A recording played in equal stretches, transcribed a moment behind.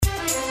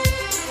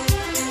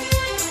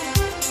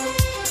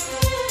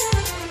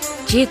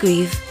Dia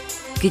Grieve,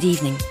 good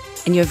evening,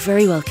 and you're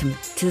very welcome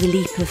to The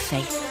Leap of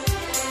Faith.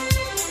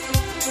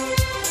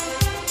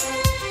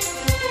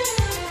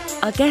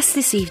 Our guest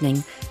this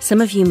evening,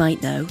 some of you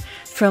might know,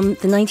 from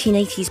the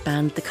 1980s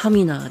band The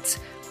Communards,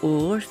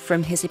 or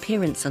from his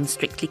appearance on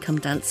Strictly Come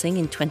Dancing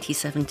in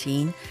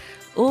 2017,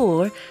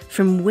 or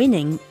from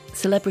winning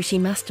Celebrity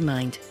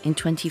Mastermind in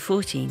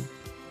 2014.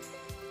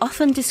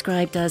 Often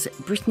described as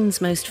Britain's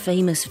most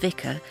famous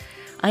vicar,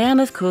 I am,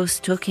 of course,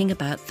 talking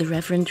about the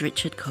Reverend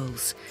Richard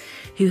Coles,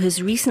 who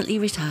has recently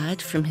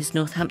retired from his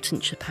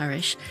Northamptonshire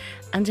parish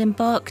and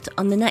embarked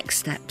on the next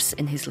steps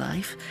in his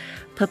life,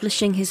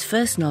 publishing his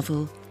first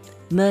novel,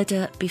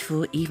 Murder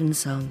Before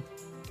Evensong.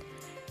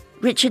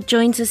 Richard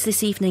joins us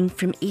this evening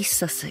from East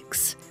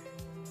Sussex.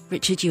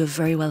 Richard, you are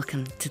very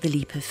welcome to The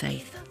Leap of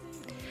Faith.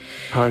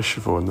 Hi,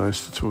 Siobhan.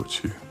 Nice to talk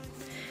to you.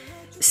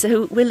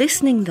 So we're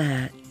listening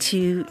there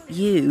to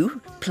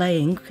you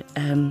playing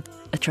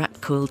a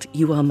track called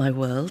You Are My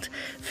World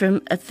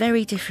from a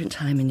very different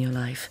time in your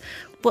life.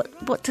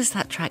 What does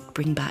that track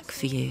bring back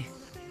for you?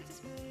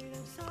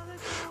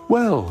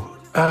 Well,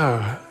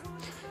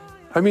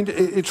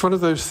 it's one of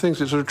those things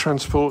that sort of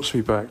transports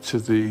me back to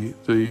the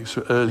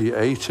sort of early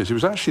 80s. It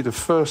was actually the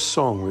first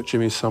song that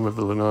Jimmy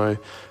Somerville and I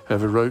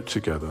ever wrote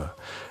together.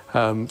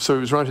 So it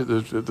was right at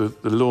the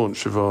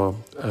launch of our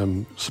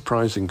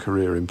surprising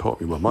career in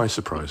pop, well, my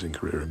surprising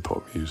career in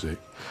pop music.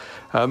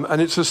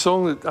 And it's a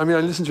song that, I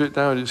listen to it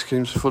now and it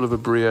seems full of a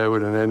brio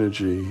and an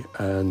energy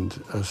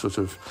and a sort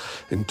of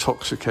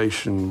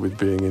intoxication with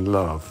being in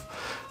love.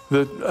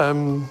 That,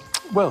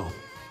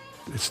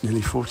 it's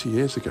nearly 40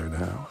 years ago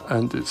now,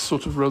 and it's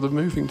sort of rather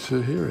moving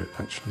to hear it,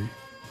 actually.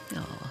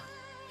 Oh.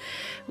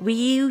 Were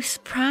you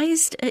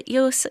surprised at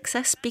your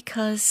success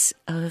because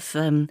of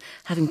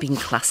having been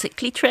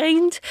classically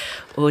trained,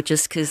 or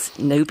just because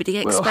nobody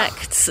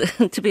expects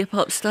to be a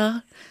pop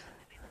star?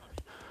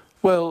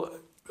 Well,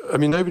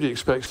 nobody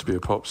expects to be a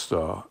pop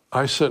star.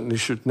 I certainly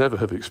should never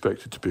have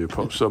expected to be a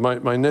pop star.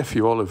 My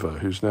nephew Oliver,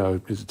 who's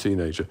a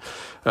teenager,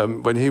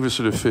 when he was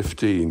sort of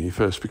 15, he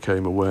first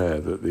became aware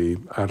that the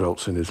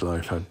adults in his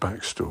life had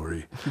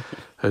backstory.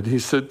 And he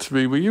said to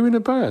me, "Were you in a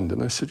band?"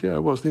 And I said, "Yeah, I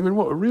was." And he went,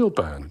 "What, a real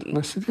band?" And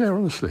I said, "Yeah,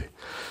 honestly."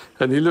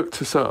 And he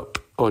looked us up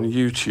on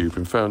YouTube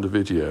and found a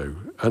video.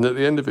 And at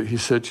the end of it, he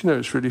said,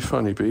 "It's really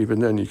funny, but even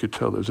then you could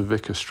tell there was a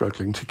vicar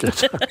struggling to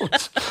get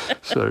out."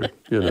 So,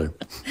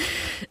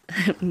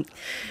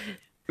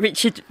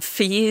 Richard,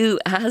 for you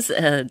as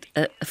a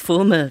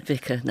former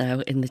vicar now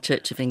in the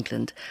Church of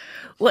England,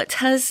 what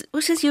has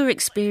your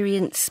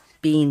experience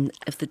been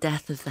of the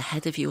death of the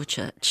head of your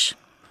church?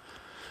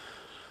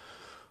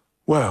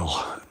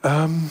 Well,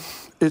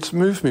 it's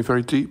moved me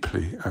very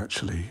deeply,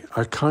 actually.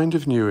 I kind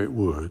of knew it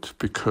would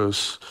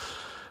because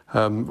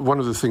one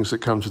of the things that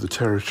comes with the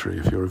territory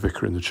if you're a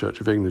vicar in the Church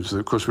of England is that,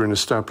 of course, we're an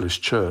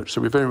established church,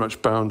 so we're very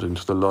much bound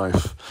into the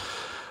life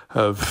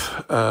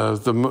of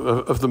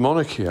the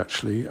monarchy,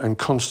 actually, and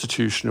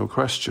constitutional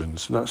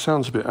questions. And that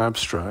sounds a bit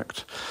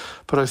abstract,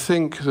 but I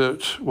think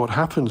that what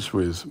happens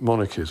with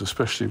monarchies,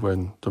 especially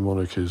when the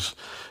monarch is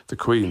the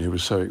Queen, who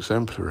was so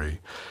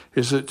exemplary,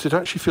 is that it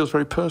actually feels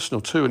very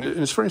personal too. And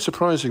it's very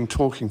surprising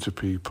talking to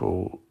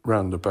people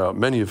round about,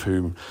 many of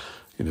whom,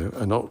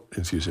 are not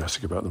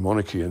enthusiastic about the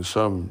monarchy and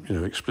some,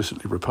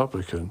 explicitly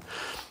Republican.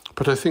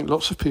 But I think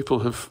lots of people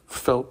have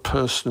felt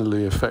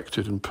personally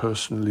affected and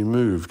personally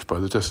moved by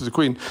the death of the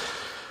Queen.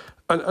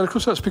 And of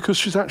course, that's because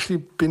she's actually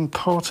been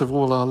part of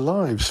all our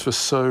lives for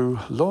so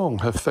long.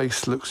 Her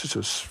face looks at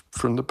us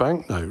from the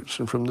banknotes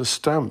and from the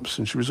stamps,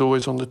 and she was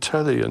always on the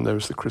telly, and there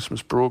was the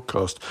Christmas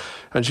broadcast.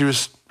 And she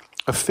was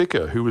a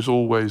figure who was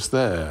always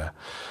there.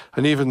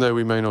 And even though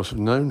we may not have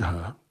known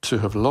her, to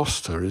have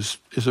lost her is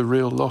a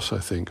real loss, I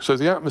think. So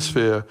the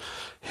atmosphere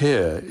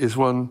here is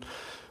one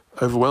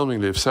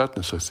overwhelmingly of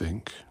sadness, I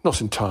think. Not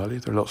entirely.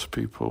 There are lots of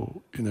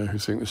people, who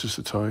think this is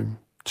the time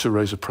to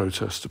raise a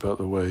protest about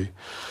the way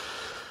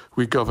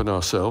we govern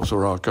ourselves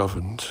or are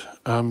governed.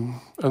 And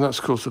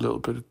that's caused a little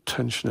bit of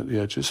tension at the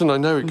edges. And I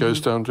know it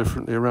goes down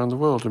differently around the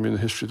world. The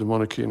history of the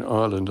monarchy in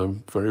Ireland,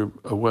 I'm very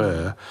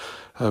aware,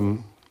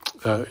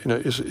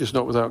 is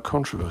not without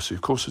controversy.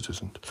 Of course it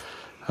isn't.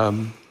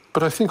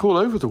 But I think all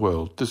over the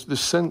world, there's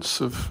this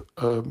sense of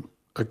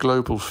a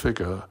global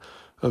figure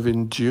of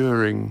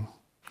enduring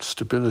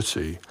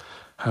stability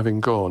having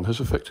gone has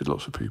affected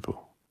lots of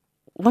people.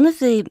 One of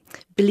the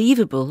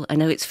believable, I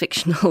know it's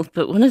fictional,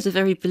 but one of the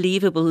very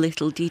believable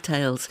little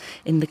details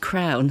in The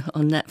Crown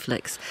on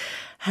Netflix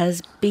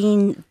has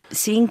been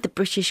seeing the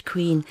British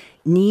Queen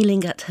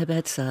kneeling at her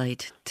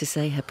bedside to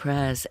say her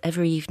prayers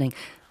every evening,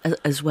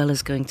 as well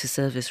as going to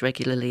service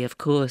regularly, of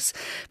course.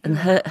 And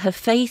her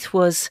faith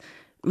was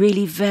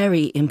really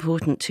very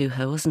important to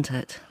her, wasn't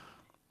it?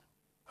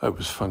 It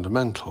was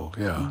fundamental,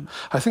 yeah.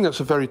 I think that's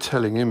a very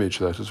telling image,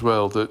 that as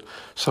well, that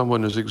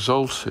someone as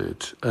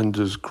exalted and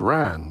as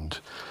grand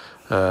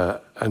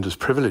and as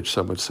privileged,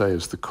 some would say,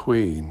 as the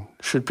Queen,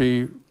 should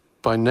be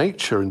by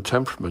nature and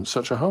temperament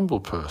such a humble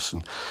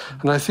person.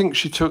 And I think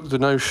she took the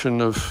notion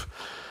of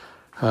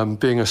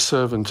being a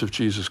servant of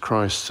Jesus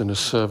Christ and a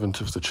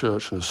servant of the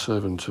church and a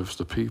servant of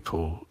the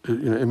people,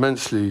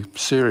 immensely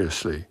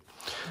seriously.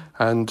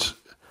 And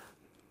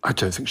I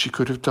don't think she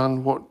could have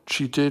done what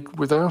she did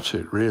without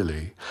it,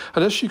 really.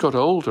 And as she got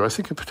older, I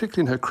think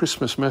particularly in her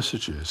Christmas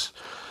messages,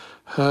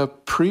 her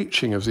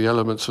preaching of the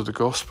elements of the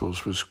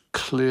Gospels was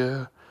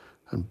clear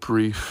and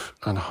brief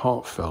and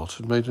heartfelt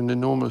and made an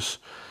enormous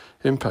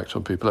impact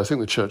on people. I think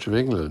the Church of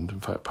England,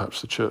 in fact,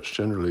 perhaps the church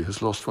generally,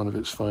 has lost one of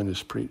its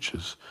finest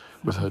preachers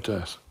with her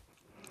death.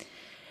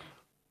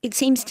 It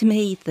seems to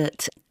me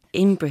that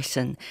in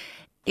Britain,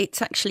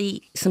 it's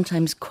actually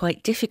sometimes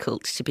quite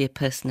difficult to be a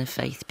person of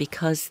faith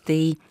because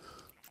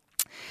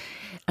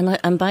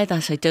and by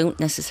that I don't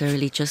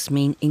necessarily just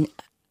mean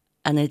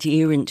an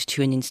adherent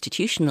to an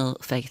institutional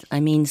faith. I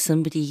mean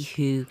somebody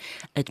who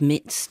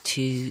admits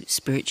to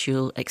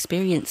spiritual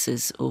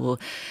experiences or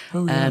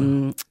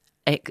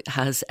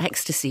has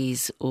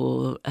ecstasies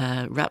or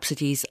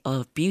rhapsodies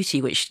of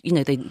beauty, which,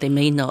 they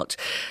may not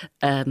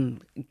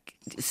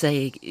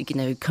say,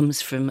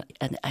 comes from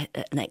an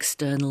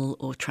external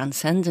or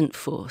transcendent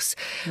force,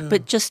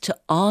 but just to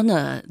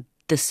honour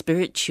the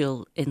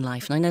spiritual in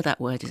life. And I know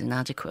that word is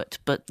inadequate,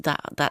 but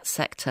that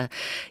sector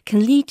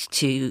can lead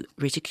to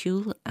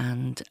ridicule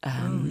and,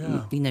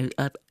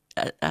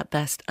 at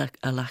best,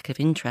 a lack of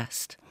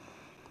interest.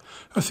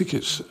 I think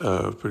it's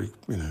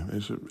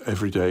it's an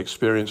everyday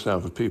experience now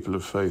for people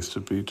of faith to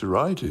be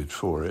derided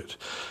for it.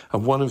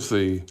 And one of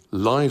the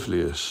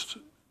liveliest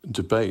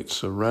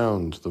debates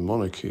around the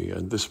monarchy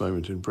at this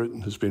moment in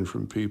Britain has been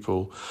from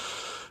people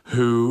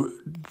who,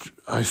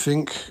 I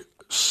think,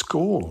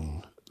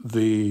 scorn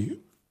the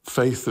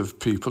faith of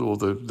people or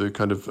the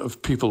kind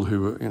of people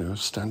who are,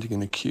 standing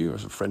in a queue.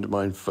 As a friend of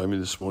mine phoned me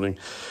this morning,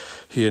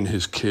 he and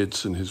his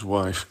kids and his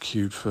wife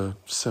queued for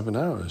 7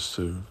 hours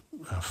to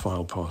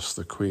file past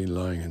the Queen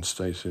lying in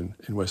state in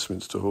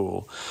Westminster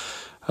Hall.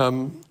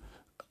 And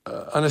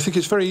I think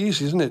it's very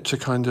easy, isn't it, to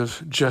kind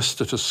of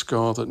jest at a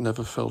scar that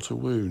never felt a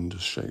wound,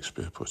 as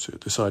Shakespeare put it.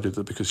 Decided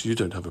that because you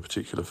don't have a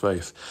particular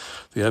faith,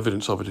 the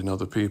evidence of it in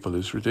other people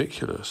is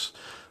ridiculous.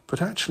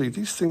 But actually,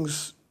 these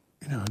things,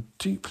 are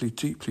deeply,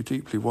 deeply,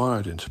 deeply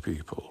wired into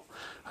people.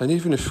 And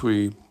even if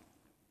we,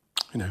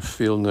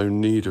 feel no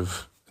need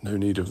of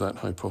that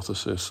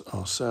hypothesis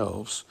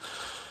ourselves,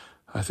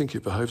 I think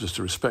it behoves us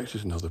to respect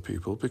it in other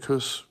people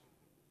because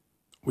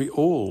we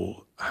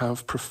all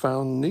have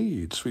profound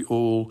needs. We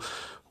all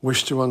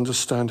wish to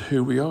understand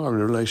who we are in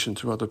relation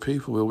to other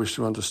people. We all wish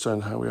to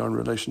understand how we are in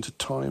relation to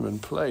time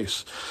and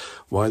place,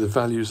 why the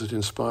values that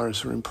inspire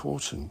us are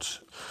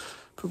important.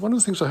 But one of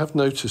the things I have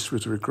noticed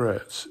with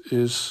regret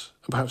is,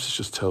 and perhaps it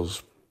just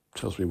tells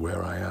me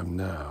where I am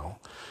now,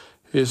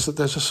 is that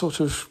there's a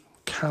sort of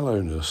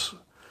callowness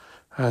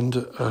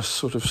and a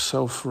sort of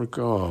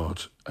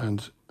self-regard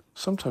and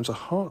sometimes a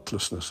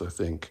heartlessness, I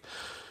think,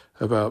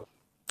 about,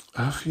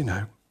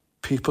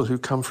 people who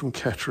come from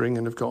Kettering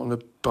and have got on a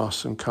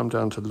bus and come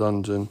down to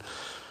London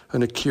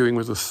and are queuing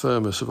with a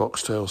thermos of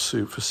oxtail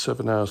soup for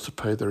 7 hours to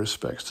pay their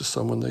respects to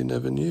someone they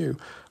never knew.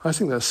 I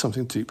think there's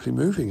something deeply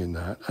moving in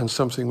that and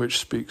something which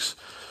speaks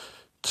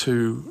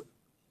to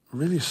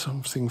really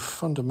something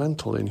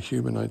fundamental in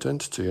human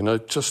identity. And I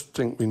just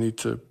think we need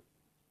to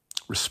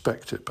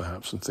respect it,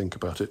 perhaps, and think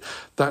about it.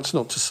 That's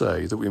not to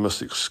say that we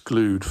must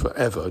exclude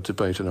forever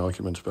debate and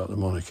argument about the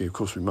monarchy. Of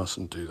course, we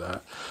mustn't do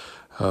that.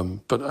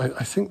 But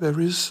I think there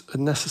is a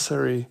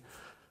necessary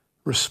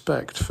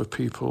respect for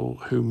people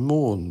who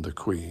mourn the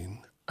Queen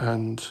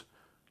and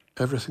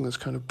everything that's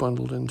kind of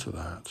bundled into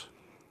that.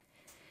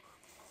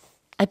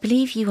 I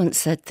believe you once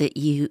said that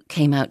you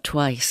came out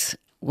twice,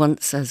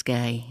 once as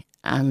gay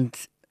and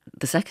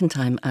the second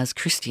time as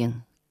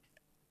Christian.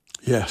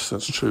 Yes,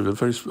 that's true. They're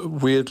very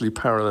weirdly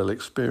parallel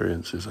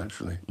experiences,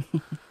 actually.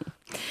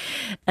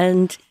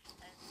 And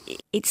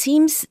it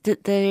seems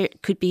that there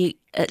could be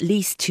at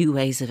least two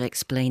ways of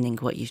explaining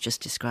what you've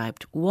just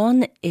described.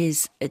 One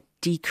is a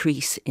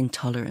decrease in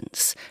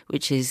tolerance,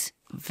 which is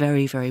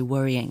very, very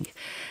worrying.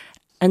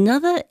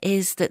 Another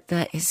is that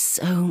there is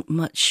so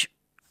much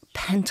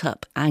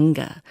pent-up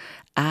anger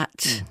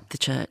at the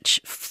church,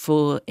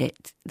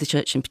 the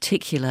church in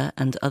particular,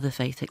 and other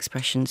faith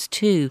expressions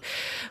too,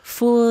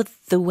 for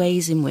the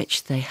ways in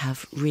which they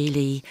have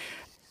really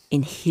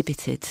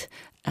inhibited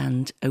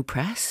and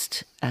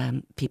oppressed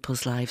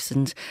people's lives.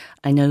 And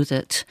I know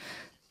that,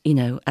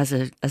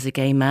 as a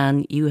gay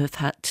man, you have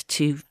had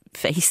to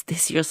face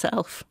this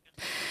yourself.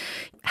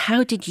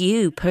 How did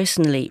you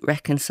personally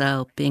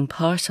reconcile being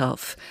part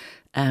of,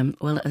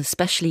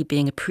 especially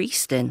being a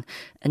priest in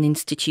an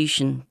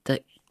institution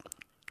that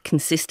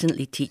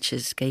consistently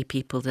teaches gay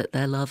people that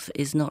their love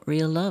is not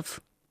real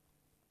love?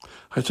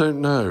 I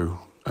don't know,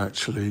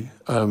 actually,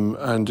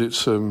 and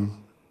it's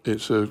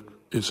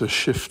a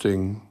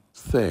shifting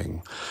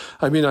thing.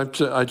 I mean,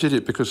 I did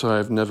it because I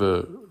have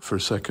never for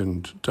a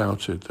second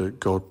doubted that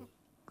God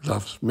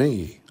loves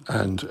me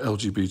and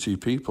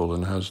LGBT people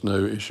and has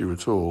no issue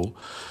at all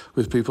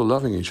with people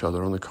loving each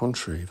other. On the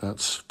contrary,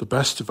 that's the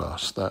best of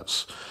us.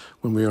 That's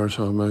when we are at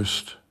our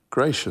most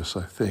gracious,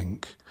 I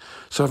think.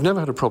 So I've never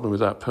had a problem with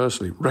that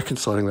personally.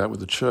 Reconciling that with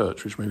the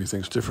church, which maybe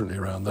thinks differently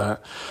around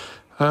that,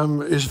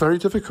 is very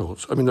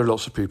difficult. I mean, there are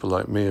lots of people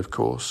like me, of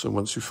course, and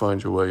once you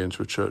find your way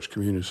into a church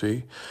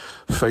community,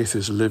 faith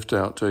is lived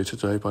out day to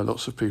day by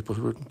lots of people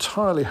who are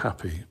entirely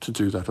happy to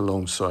do that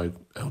alongside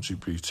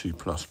LGBT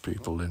plus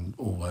people in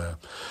all their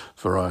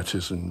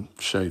varieties and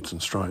shades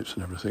and stripes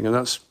and everything. And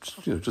that's,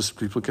 just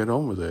people get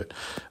on with it.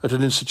 At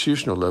an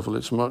institutional level,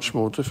 it's much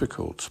more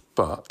difficult,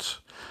 but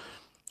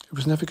it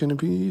was never going to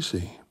be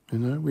easy.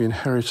 We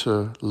inherit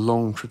a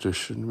long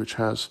tradition which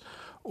has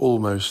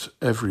almost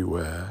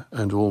everywhere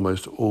and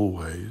almost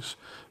always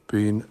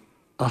been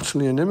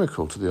utterly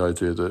inimical to the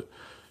idea that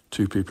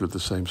two people of the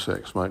same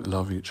sex might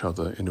love each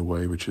other in a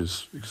way which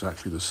is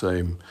exactly the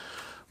same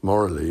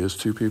morally as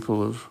two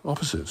people of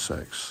opposite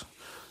sex.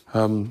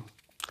 Sometimes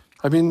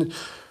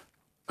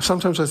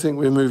I think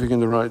we're moving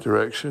in the right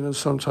direction, and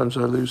sometimes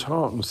I lose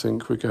heart and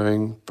think we're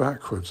going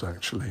backwards,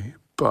 actually.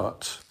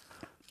 But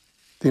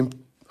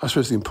I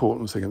suppose the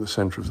important thing at the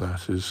centre of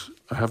that is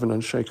I have an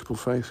unshakable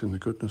faith in the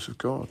goodness of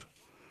God.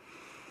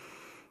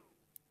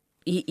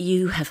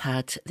 You have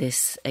had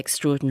this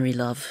extraordinary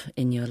love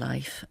in your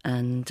life,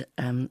 and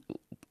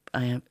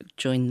I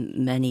join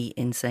many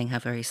in saying how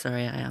very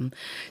sorry I am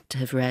to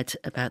have read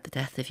about the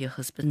death of your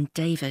husband,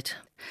 David,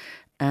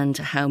 and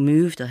how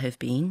moved I have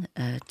been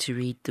to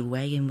read the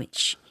way in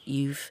which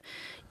you've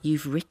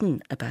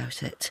written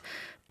about it.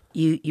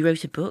 You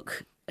wrote a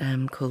book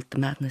called The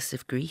Madness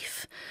of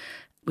Grief,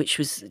 which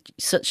was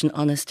such an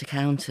honest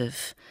account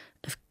of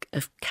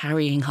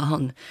carrying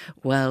on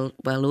while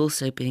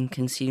also being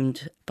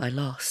consumed by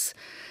loss.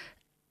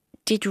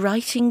 Did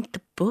writing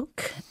the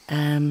book,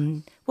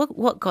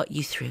 what got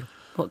you through?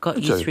 What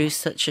got you through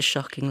such a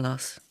shocking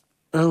loss?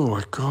 Oh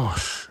my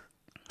gosh.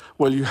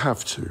 Well, you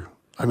have to.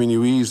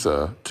 You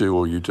either do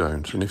or you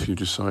don't. And if you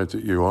decide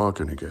that you are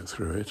going to get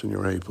through it and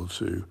you're able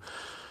to,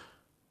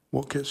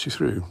 what gets you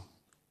through?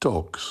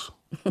 Dogs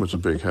was a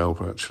big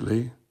help,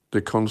 actually.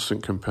 The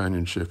constant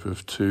companionship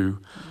of two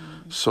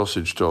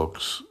sausage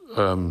dogs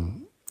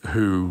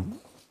who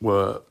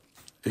were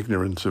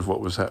ignorant of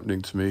what was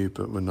happening to me,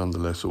 but were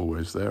nonetheless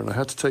always there, and I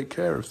had to take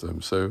care of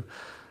them. So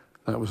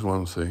that was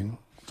one thing.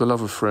 The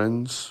love of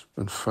friends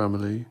and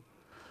family,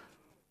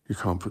 you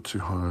can't put too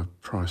high a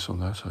price on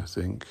that, I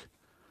think.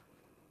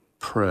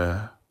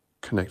 Prayer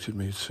connected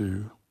me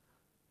to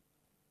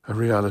a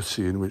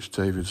reality in which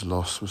David's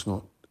loss was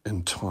not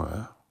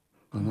entire,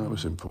 and that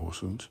was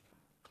important.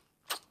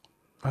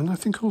 And I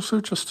think also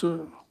just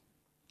to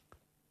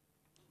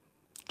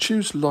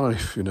choose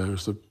life,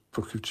 as the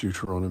book of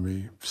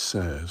Deuteronomy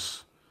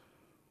says.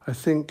 I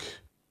think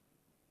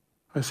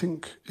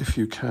if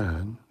you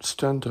can,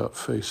 stand up,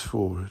 face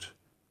forward,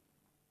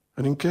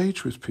 and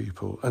engage with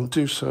people, and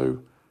do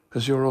so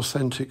as your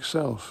authentic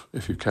self,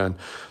 if you can.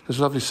 There's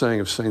a lovely saying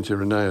of St.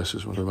 Irenaeus,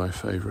 who's one of my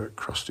favourite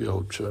crusty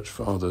old church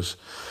fathers,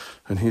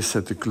 and he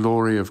said, "The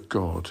glory of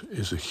God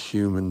is a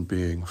human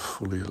being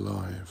fully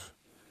alive."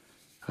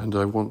 And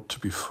I want to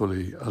be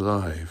fully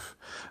alive.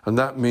 And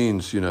that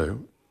means,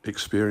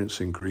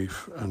 experiencing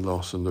grief and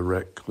loss and the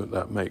wreck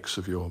that makes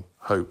of your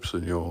hopes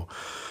and your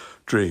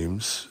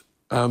dreams,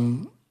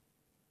 and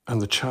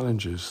the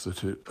challenges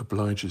that it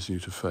obliges you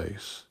to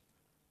face,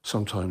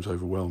 sometimes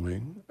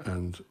overwhelming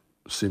and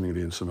seemingly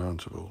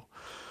insurmountable.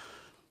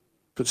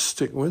 But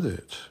stick with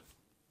it.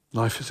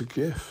 Life is a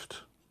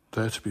gift,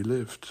 there to be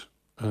lived.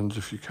 And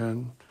if you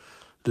can,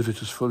 live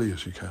it as fully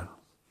as you can.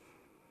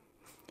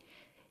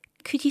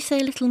 Could you say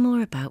a little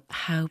more about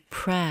how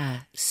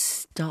prayer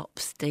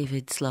stops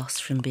David's loss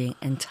from being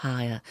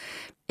entire?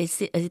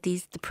 Are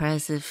these the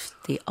prayers of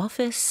the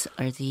office?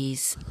 Are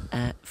these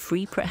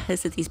free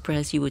prayers? Are these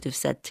prayers you would have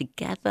said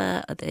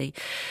together? Are they?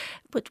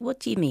 What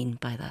do you mean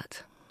by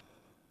that?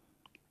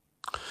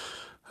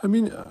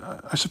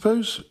 I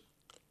suppose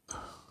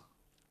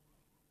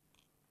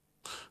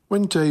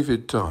when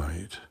David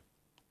died,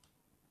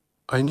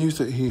 I knew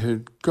that he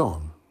had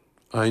gone.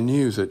 I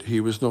knew that he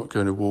was not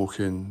going to walk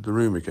in the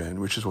room again,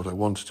 which is what I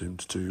wanted him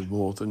to do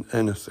more than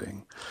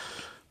anything.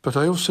 But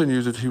I also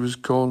knew that he was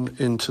gone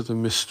into the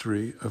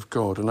mystery of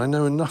God. And I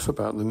know enough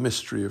about the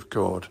mystery of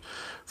God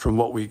from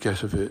what we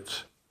get of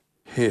it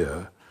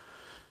here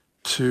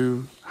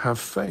to have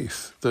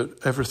faith that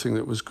everything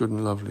that was good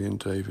and lovely in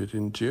David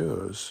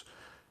endures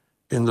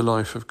in the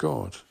life of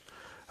God.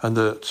 And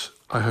that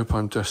I hope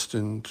I'm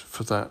destined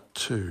for that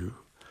too.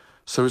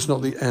 So it's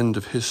not the end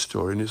of his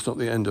story, and it's not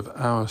the end of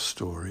our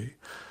story.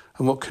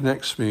 And what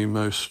connects me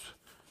most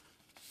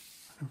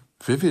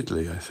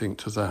vividly, I think,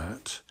 to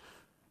that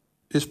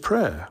is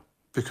prayer,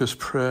 because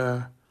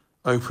prayer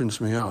opens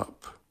me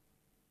up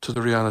to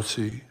the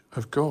reality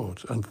of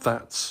God. And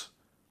that's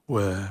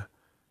where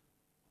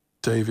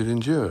David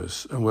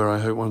endures, and where I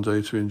hope one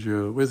day to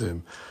endure with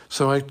him.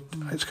 So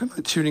it's kind of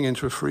like tuning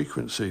into a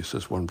frequency,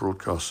 says one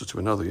broadcaster to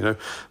another.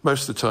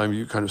 Most of the time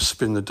you kind of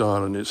spin the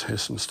dial and it's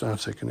hiss and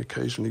static, and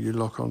occasionally you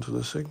lock onto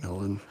the signal.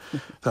 And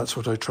that's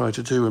what I try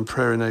to do, and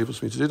prayer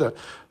enables me to do that.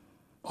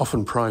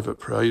 Often private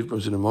prayer. I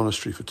was in a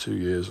monastery for 2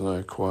 years, and I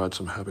acquired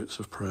some habits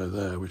of prayer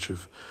there, which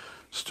have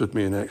stood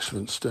me in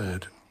excellent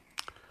stead.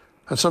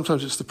 And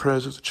sometimes it's the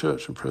prayers of the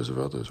church and prayers of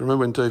others. I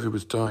remember when David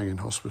was dying in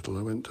hospital,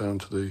 I went down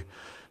to the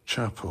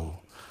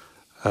chapel,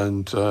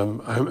 and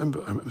I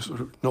remember sort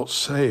of not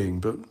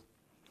saying, but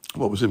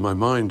what was in my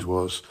mind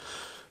was,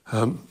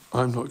 I'm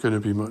not going to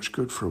be much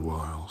good for a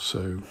while,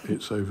 so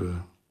it's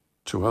over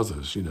to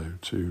others,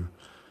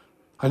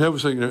 I know,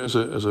 as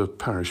a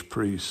parish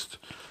priest,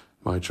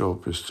 my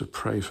job is to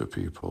pray for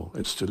people.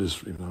 It still is,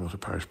 even though I'm not a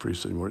parish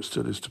priest anymore, it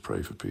still is to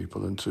pray for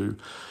people and to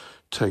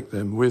take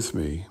them with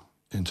me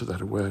into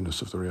that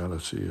awareness of the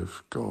reality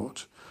of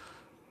God.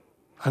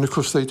 And of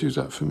course they do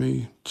that for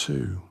me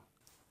too.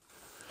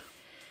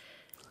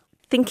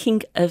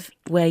 Thinking of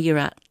where you're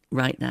at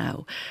right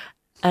now,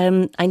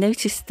 I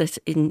noticed that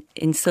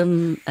in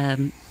some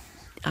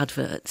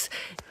adverts,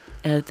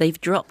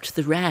 they've dropped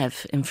the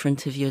Rev in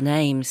front of your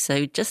name.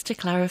 So just to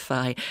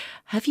clarify,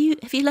 have you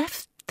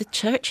left the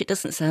church? It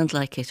doesn't sound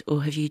like it.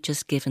 Or have you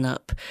just given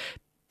up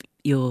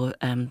your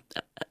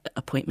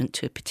appointment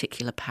to a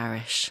particular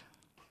parish?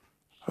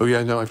 Oh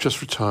yeah, no, I've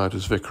just retired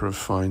as vicar of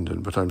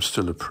Findon, but I'm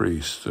still a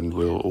priest and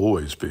will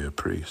always be a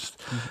priest.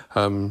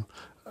 Mm-hmm.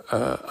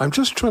 I'm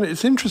just trying to,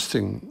 it's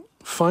interesting,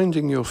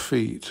 finding your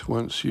feet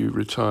once you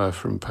retire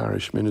from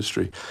parish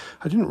ministry.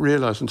 I didn't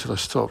realise until I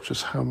stopped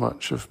just how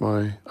much of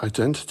my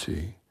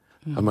identity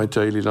and my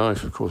daily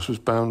life, of course, was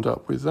bound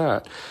up with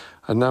that.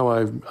 And now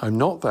I'm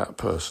not that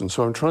person,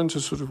 so I'm trying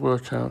to sort of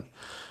work out.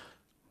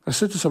 I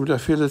said to somebody, I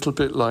feel a little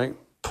bit like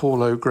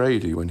Paul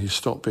O'Grady when he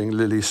stopped being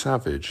Lily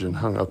Savage and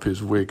hung up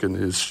his wig and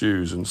his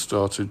shoes and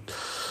started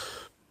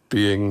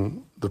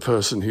being the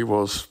person he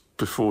was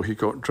before he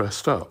got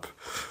dressed up.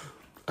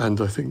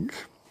 And I think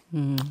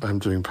I'm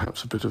doing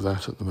perhaps a bit of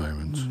that at the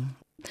moment.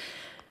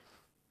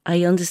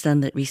 I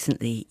understand that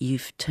recently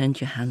you've turned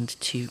your hand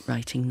to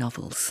writing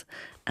novels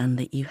and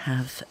that you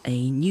have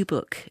a new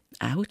book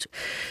out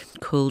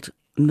called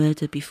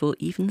Murder Before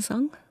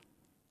Evensong.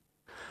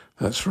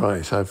 That's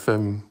right. I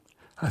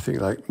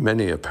think, like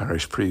many a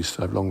parish priest,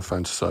 I've long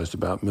fantasised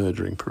about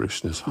murdering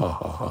parishioners. Ha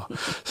ha ha.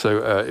 So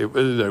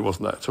it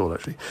wasn't that at all,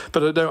 actually.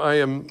 But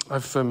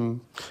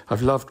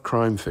I've loved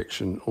crime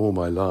fiction all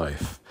my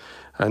life,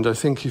 and I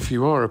think if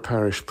you are a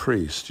parish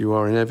priest, you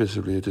are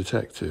inevitably a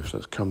detective.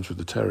 That comes with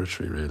the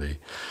territory, really.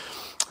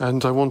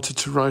 And I wanted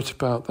to write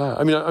about that.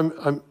 I mean,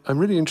 I'm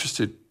really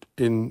interested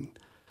in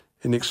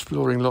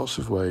exploring lots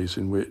of ways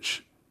in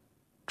which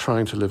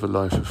trying to live a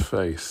life of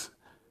faith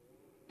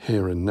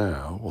here and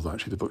now, although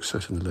actually the book's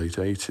set in the late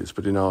 80s,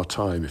 but in our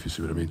time, if you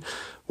see what I mean,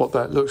 what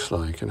that looks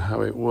like and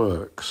how it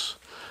works.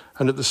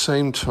 And at the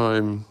same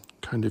time,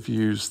 kind of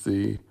use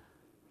there's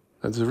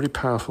a really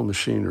powerful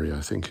machinery,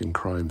 I think, in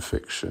crime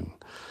fiction,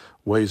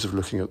 ways of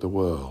looking at the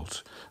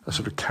world, a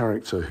sort of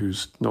character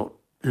who's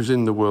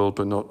in the world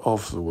but not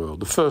of the world.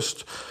 The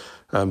first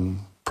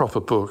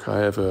proper book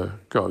I ever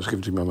got, was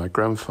given to me by my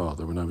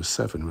grandfather when I was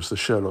 7, was the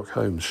Sherlock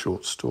Holmes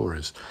short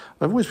stories.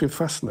 I've always been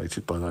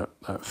fascinated by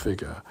that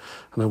figure,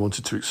 and I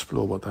wanted to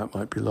explore what that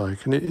might be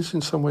like. And it is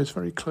in some ways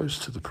very close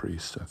to the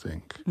priest, I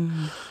think.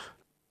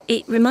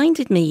 It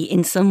reminded me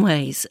in some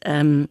ways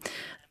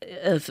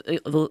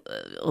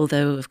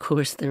although of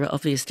course there are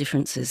obvious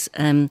differences,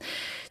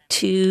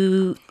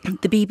 to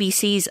the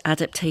BBC's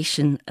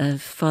adaptation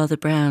of Father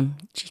Brown,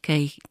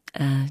 G.K.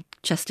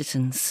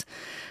 Chesterton's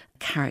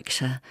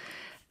character.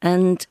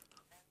 And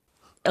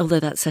although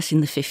that's set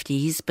in the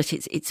 50s, but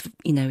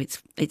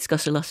it's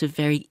got a lot of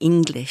very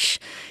English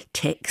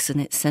ticks,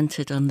 and it's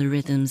centred on the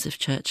rhythms of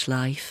church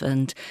life,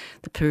 and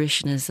the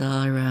parishioners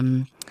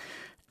are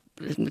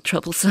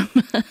troublesome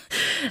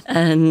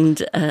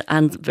and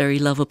very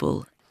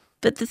lovable.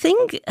 But the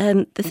thing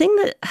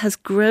that has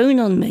grown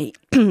on me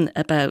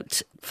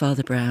about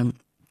Father Brown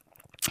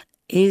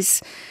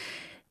is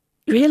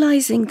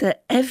realising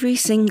that every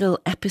single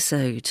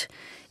episode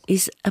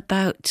is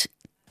about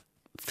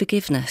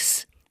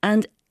forgiveness.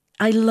 And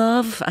I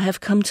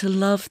have come to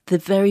love the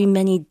very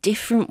many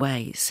different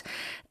ways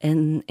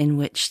in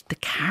which the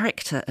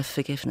character of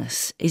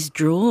forgiveness is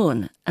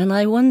drawn. And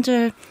I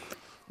wonder,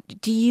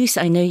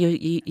 I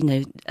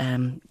know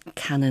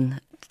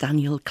canon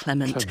Daniel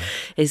Clement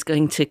is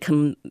going to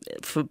come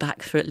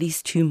back for at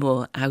least 2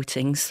 more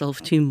outings,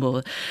 solve 2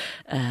 more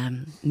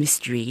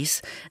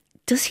mysteries.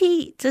 Does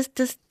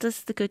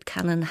the good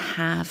canon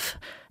have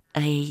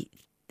a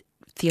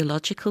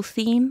theological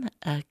theme,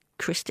 a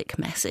Christic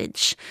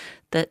message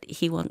that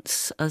he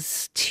wants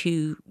us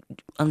to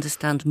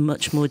understand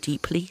much more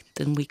deeply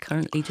than we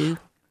currently do?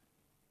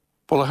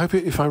 Well, I hope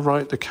if I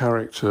write the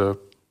character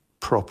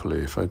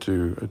properly, if I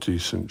do a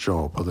decent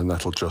job, well, then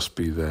that'll just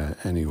be there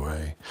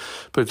anyway.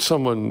 But I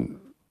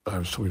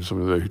was talking to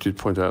someone there who did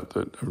point out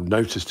that,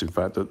 noticed in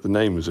fact, that the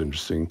name was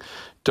interesting.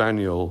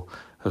 Daniel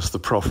as the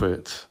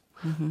prophet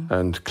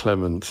and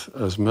Clement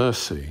as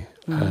mercy.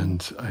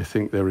 And I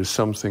think there is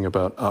something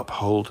about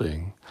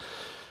upholding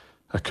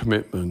a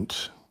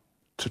commitment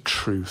to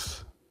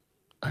truth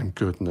and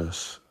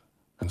goodness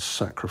and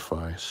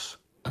sacrifice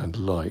and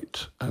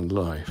light and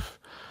life,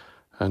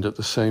 and at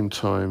the same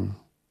time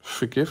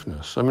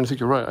forgiveness. I mean, I think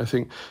you're right. I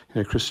think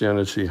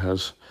Christianity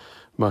has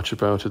much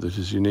about it that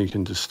is unique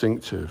and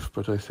distinctive,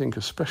 but I think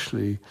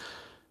especially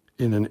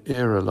in an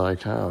era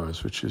like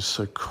ours, which is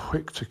so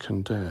quick to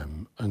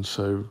condemn and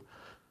so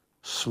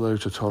slow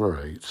to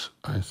tolerate,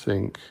 I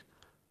think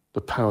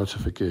the power to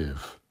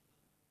forgive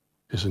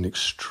is an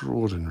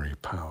extraordinary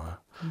power.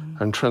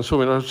 And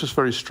transforming. I was just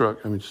very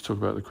struck, to talk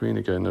about the Queen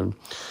again,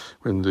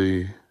 when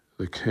the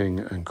King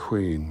and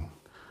Queen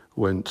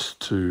went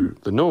to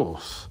the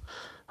north,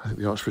 I think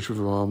the Archbishop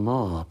of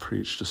Armagh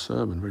preached a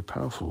sermon, a very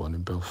powerful one,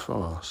 in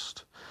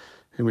Belfast,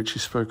 in which he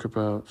spoke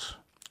about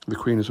the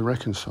Queen as a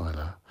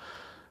reconciler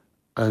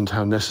and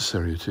how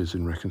necessary it is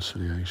in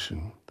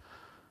reconciliation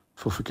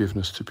for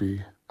forgiveness to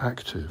be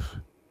active.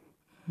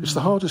 It's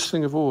the hardest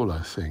thing of all,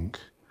 I think,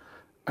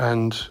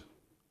 and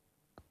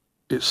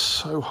it's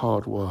so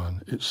hard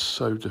won, it's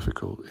so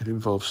difficult, it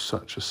involves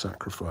such a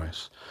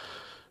sacrifice,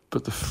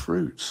 but the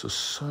fruits are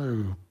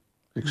so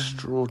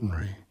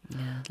extraordinary. Yeah,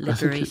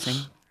 liberating.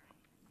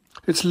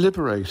 It's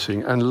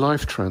liberating and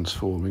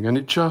life-transforming, and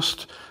it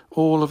just,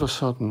 all of a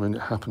sudden, when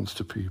it happens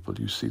to people,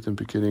 you see them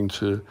beginning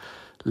to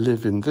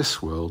live in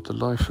this world the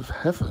life of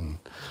heaven.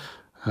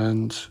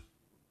 And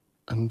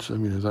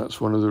that's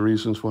one of the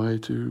reasons why I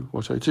do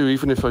what I do.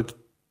 Even if I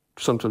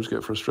sometimes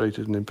get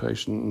frustrated and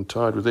impatient and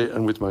tired with it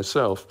and with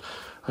myself,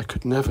 I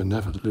could never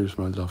lose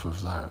my love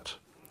of that.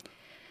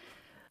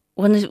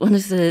 One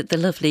of the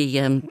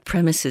lovely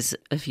premises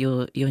of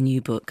your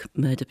new book,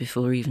 Murder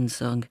Before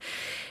Evensong,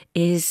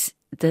 is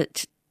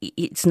that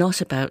it's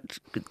not about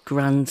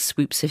grand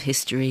swoops of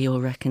history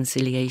or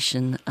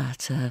reconciliation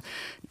at a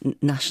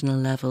national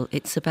level.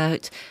 It's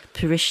about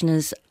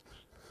parishioners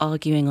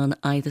arguing on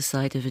either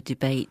side of a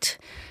debate,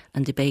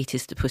 and debate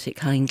is, to put it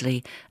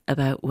kindly,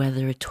 about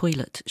whether a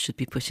toilet should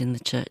be put in the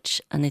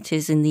church. And it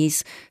is in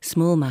these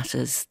small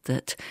matters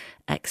that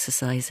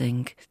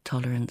exercising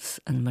tolerance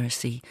and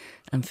mercy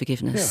and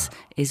forgiveness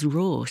is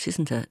wrought,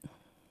 isn't it?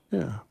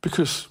 Yeah,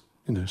 because,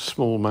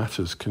 small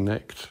matters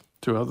connect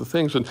to other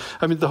things. And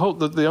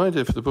the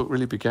idea for the book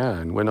really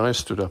began when I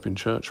stood up in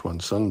church one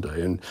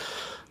Sunday and,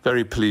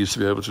 very pleased to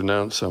be able to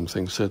announce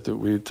something, said that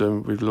we'd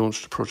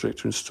launched a project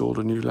to install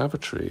a new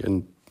lavatory.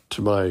 And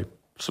to my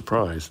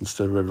surprise,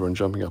 instead of everyone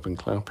jumping up and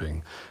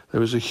clapping,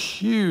 there was a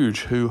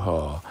huge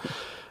hoo-ha.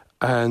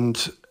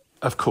 And,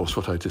 of course,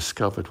 what I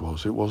discovered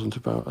was it wasn't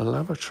about a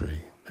lavatory.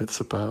 It's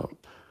about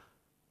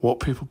what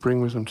people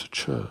bring with them to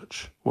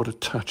church, what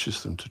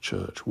attaches them to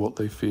church, what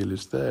they feel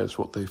is theirs,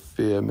 what they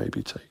fear may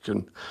be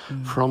taken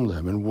from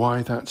them, and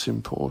why that's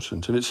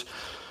important. And it's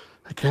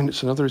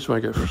another reason why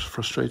I get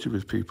frustrated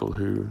with people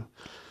who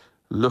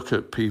look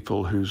at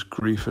people whose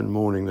grief and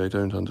mourning they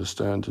don't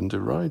understand and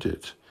deride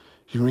it.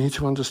 You need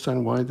to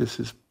understand why this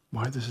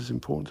is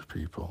important to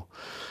people.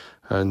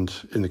 And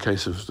in the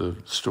case of the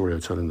story I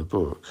tell in the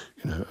book,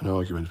 an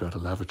argument about a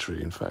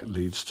lavatory, in fact,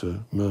 leads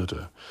to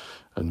murder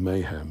and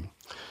mayhem.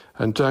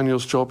 And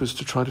Daniel's job is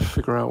to try to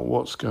figure out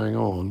what's going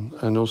on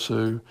and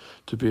also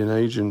to be an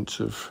agent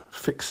of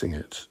fixing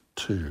it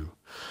too.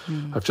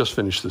 I've just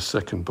finished the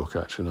second book,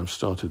 actually, and I've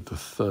started the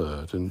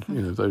third, and,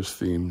 those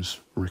themes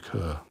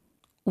recur.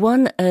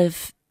 One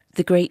of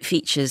the great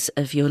features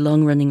of your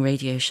long-running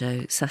radio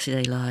show,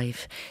 Saturday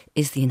Live,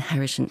 is the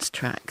inheritance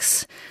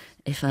tracks.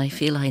 If I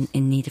feel I'm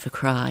in need of a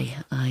cry,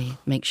 I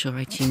make sure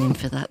I tune in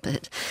for that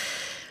bit.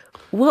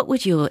 What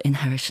would your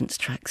inheritance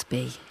tracks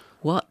be?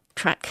 What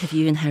track have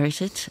you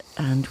inherited,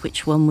 and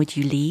which one would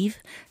you leave,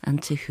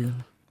 and to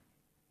whom?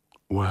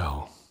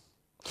 Well,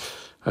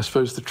 I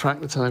suppose the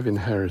track that I've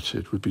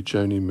inherited would be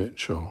Joni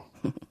Mitchell.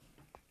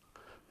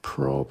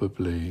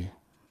 Probably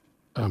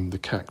The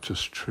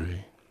Cactus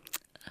Tree.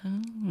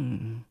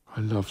 I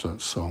love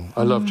that song.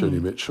 I love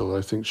Joni Mitchell.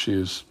 I think she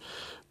is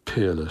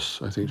peerless.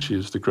 I think she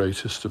is the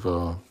greatest of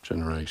our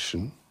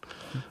generation.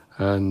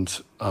 And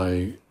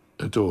I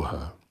adore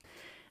her.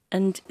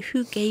 And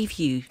who gave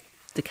you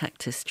The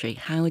Cactus Tree?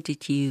 How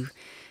did you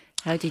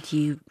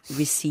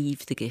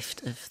receive the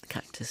gift of The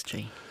Cactus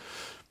Tree?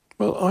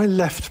 Well, I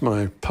left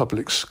my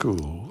public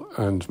school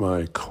and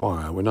my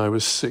choir when I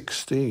was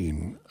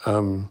 16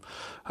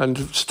 and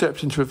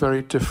stepped into a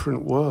very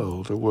different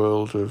world, a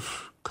world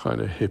of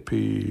kind of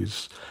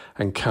hippies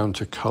and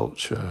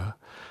counterculture,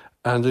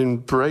 and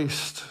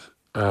embraced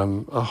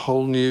a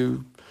whole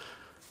new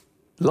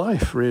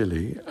life,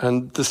 really.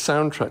 And the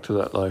soundtrack to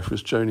that life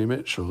was Joni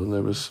Mitchell, and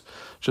there was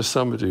just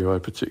somebody who I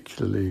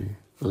particularly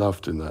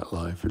loved in that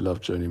life, who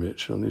loved Joni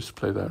Mitchell and used to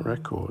play that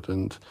record,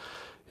 and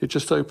it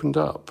just opened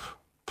up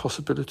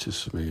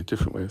possibilities for me, a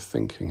different way of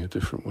thinking, a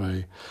different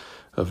way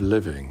of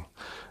living.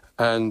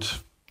 And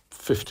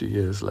 50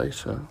 years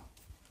later,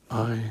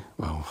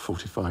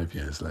 45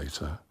 years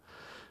later,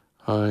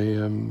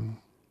 I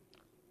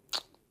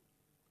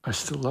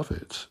still love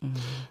it.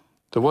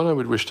 The one I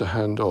would wish to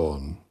hand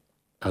on,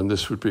 and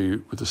this would be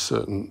with a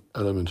certain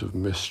element of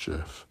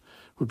mischief,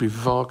 would be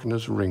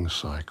Wagner's Ring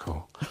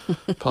Cycle,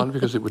 partly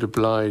because it would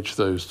oblige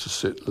those to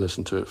sit and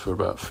listen to it for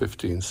about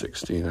 15,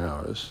 16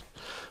 hours,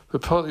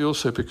 but partly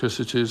also because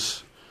it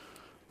is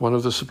one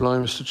of the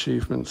sublimest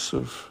achievements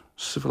of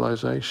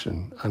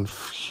civilization, and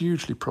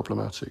hugely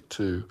problematic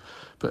too,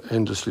 but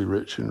endlessly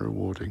rich and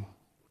rewarding.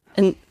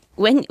 And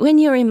when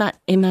you're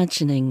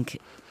imagining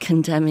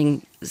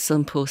condemning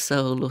some poor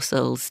soul or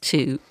souls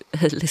to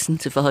listen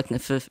to Wagner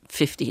for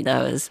 15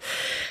 hours,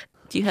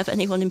 do you have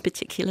anyone in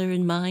particular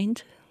in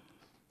mind?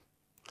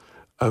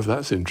 Oh,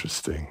 that's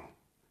interesting.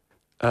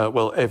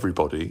 Well,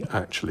 everybody,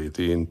 actually,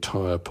 the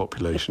entire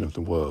population of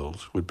the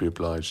world would be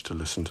obliged to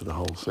listen to the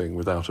whole thing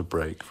without a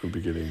break from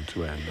beginning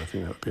to end. I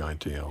think that would be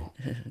ideal.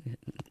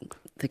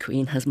 The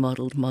Queen has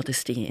modelled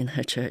modesty in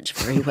her church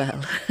very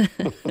well.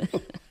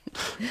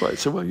 Right,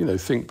 so, well,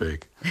 think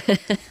big.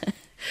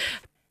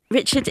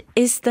 Richard,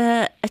 is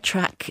there a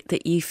track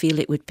that you feel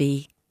it would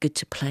be good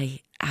to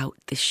play out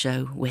this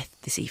show with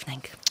this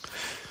evening?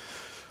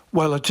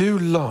 Well, I do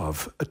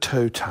love a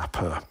toe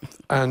tapper,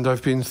 and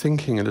I've been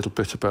thinking a little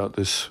bit about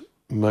this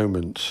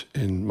moment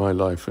in my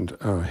life and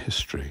our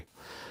history.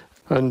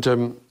 And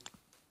I'm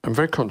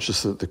very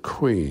conscious that the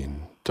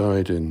Queen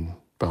died in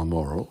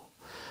Balmoral,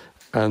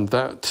 and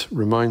that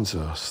reminds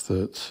us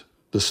that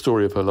the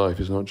story of her life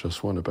is not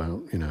just one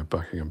about,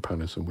 Buckingham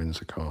Palace and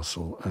Windsor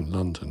Castle and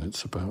London.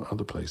 It's about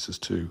other places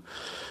too.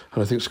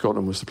 And I think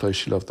Scotland was the place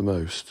she loved the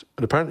most.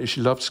 And apparently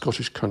she loved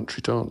Scottish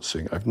country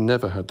dancing. I've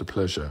never had the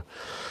pleasure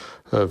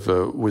of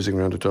whizzing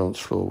around a dance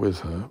floor with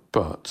her,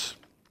 but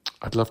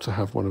I'd love to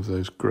have one of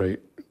those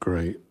great,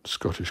 great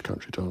Scottish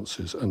country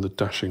dances, and the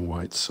Dashing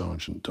White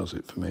Sergeant does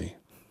it for me.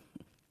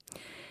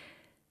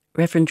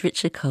 Reverend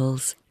Richard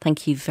Coles,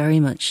 thank you very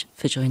much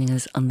for joining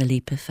us on The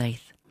Leap of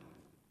Faith.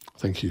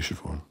 Thank you,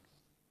 Siobhan.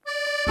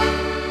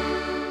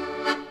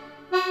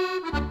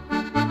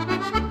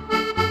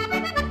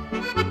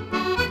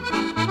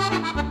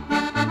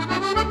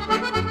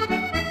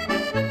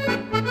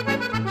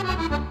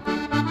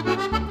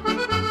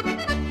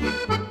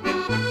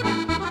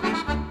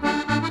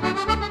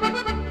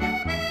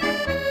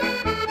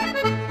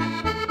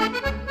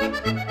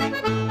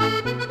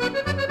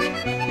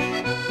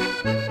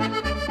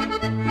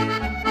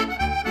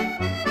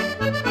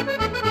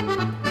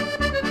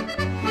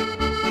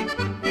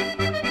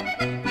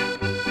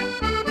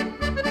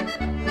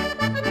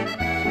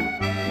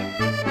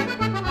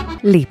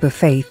 Leap of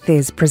Faith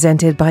is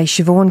presented by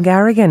Siobhan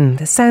Garrigan.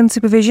 The sound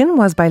supervision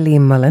was by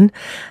Liam Mullen.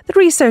 The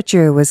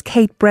researcher was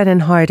Kate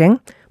Brennan-Harding.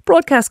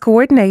 Broadcast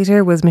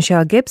coordinator was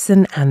Michelle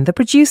Gibson, and the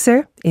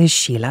producer is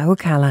Sheila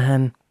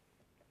O'Callaghan.